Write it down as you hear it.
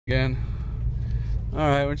Again.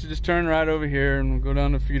 Alright, why don't you just turn right over here and we'll go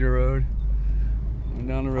down the feeder road. And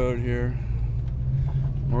down the road here.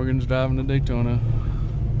 Morgan's driving to Daytona.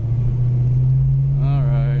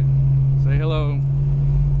 Alright. Say hello.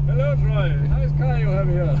 Hello, Troy. Nice car you have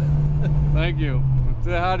here. Thank you.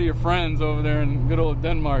 Say hi to your friends over there in good old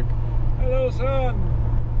Denmark. Hello, son.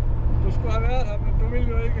 Du skulle have været her, men du vil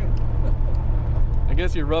jo ikke. I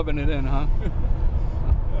guess you're rubbing it in, huh?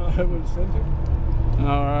 I will send him.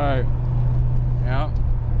 Alright. Yeah.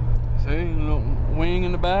 See, a little wing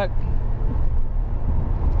in the back.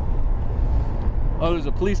 Oh, there's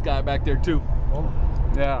a police guy back there too. Oh.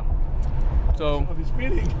 Yeah. So, I'll be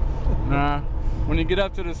speeding. nah. When you get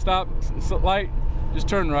up to the stop light, just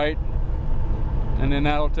turn right. And then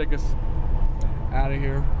that'll take us out of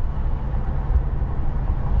here.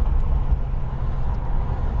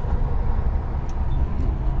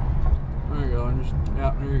 There you go. And just,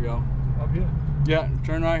 yeah, there you go. Up here? Yeah,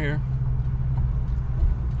 turn right here.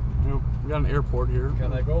 We got an airport here.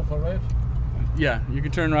 Can I go for red? Yeah, you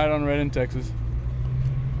can turn right on red in Texas.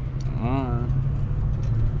 Alright.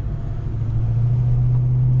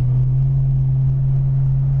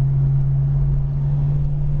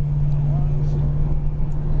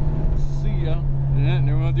 See ya. And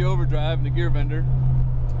then we're the overdrive and the gear bender.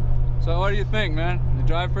 So what do you think, man? You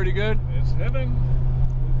drive pretty good? It's heaven.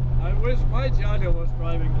 I wish my Charger was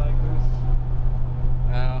driving like this.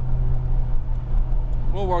 Yeah.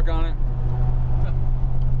 We'll work on it.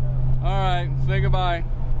 Alright, say goodbye.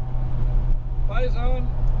 Bye, son.